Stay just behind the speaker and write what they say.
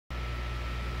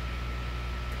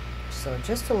So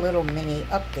just a little mini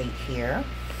update here.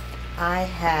 I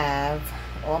have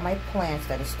all my plants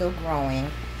that are still growing.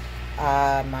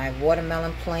 My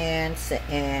watermelon plants,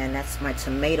 and that's my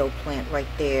tomato plant right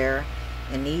there.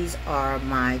 And these are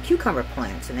my cucumber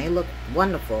plants, and they look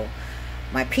wonderful.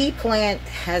 My pea plant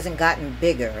hasn't gotten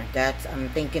bigger. I'm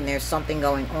thinking there's something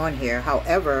going on here.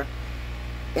 However,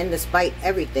 despite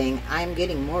everything, I'm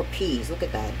getting more peas. Look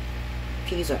at that.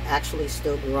 Peas are actually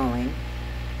still growing.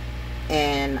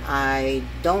 And I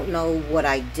don't know what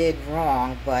I did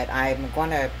wrong, but I'm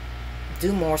going to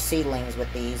do more seedlings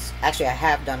with these. Actually, I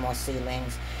have done more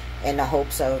seedlings in the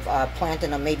hopes of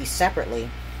planting them maybe separately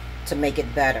to make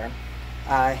it better.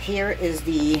 Here is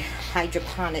the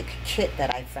hydroponic kit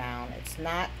that I found. It's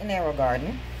not an aero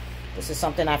garden. This is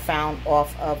something I found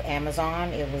off of Amazon.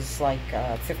 It was like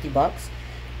 50 bucks.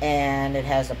 And it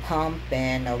has a pump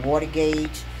and a water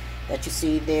gauge that you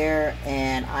see there.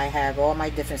 And I have all my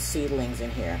different seedlings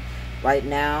in here. Right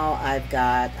now, I've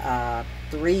got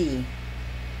three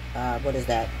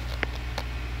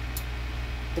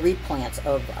plants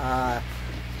of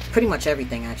pretty much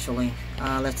everything, actually.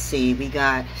 Let's see, we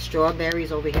got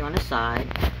strawberries over here on the side.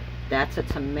 That's a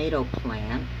tomato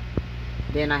plant.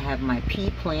 Then I have my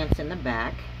pea plants in the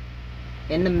back.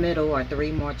 In the middle are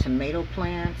 3 more tomato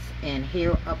plants, and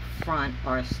here up front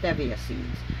are stevia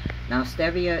seeds. Now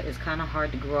stevia is kind of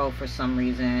hard to grow for some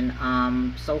reason.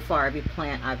 So far every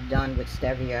plant I've done with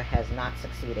stevia has not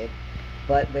succeeded,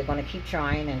 but we're going to keep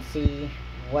trying and see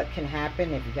what can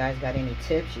happen. If you guys got any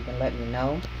tips, you can let me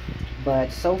know.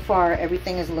 But so far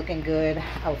everything is looking good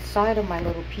outside of my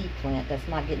little pea plant that's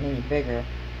not getting any bigger.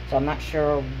 So I'm not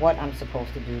sure what I'm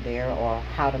supposed to do there or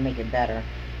how to make it better,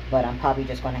 but I'm probably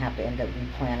just going to have to end up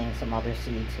replanting some other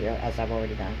seeds here, as I've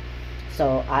already done.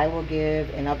 So I will give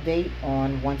an update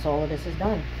on once all of this is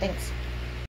done. Thanks.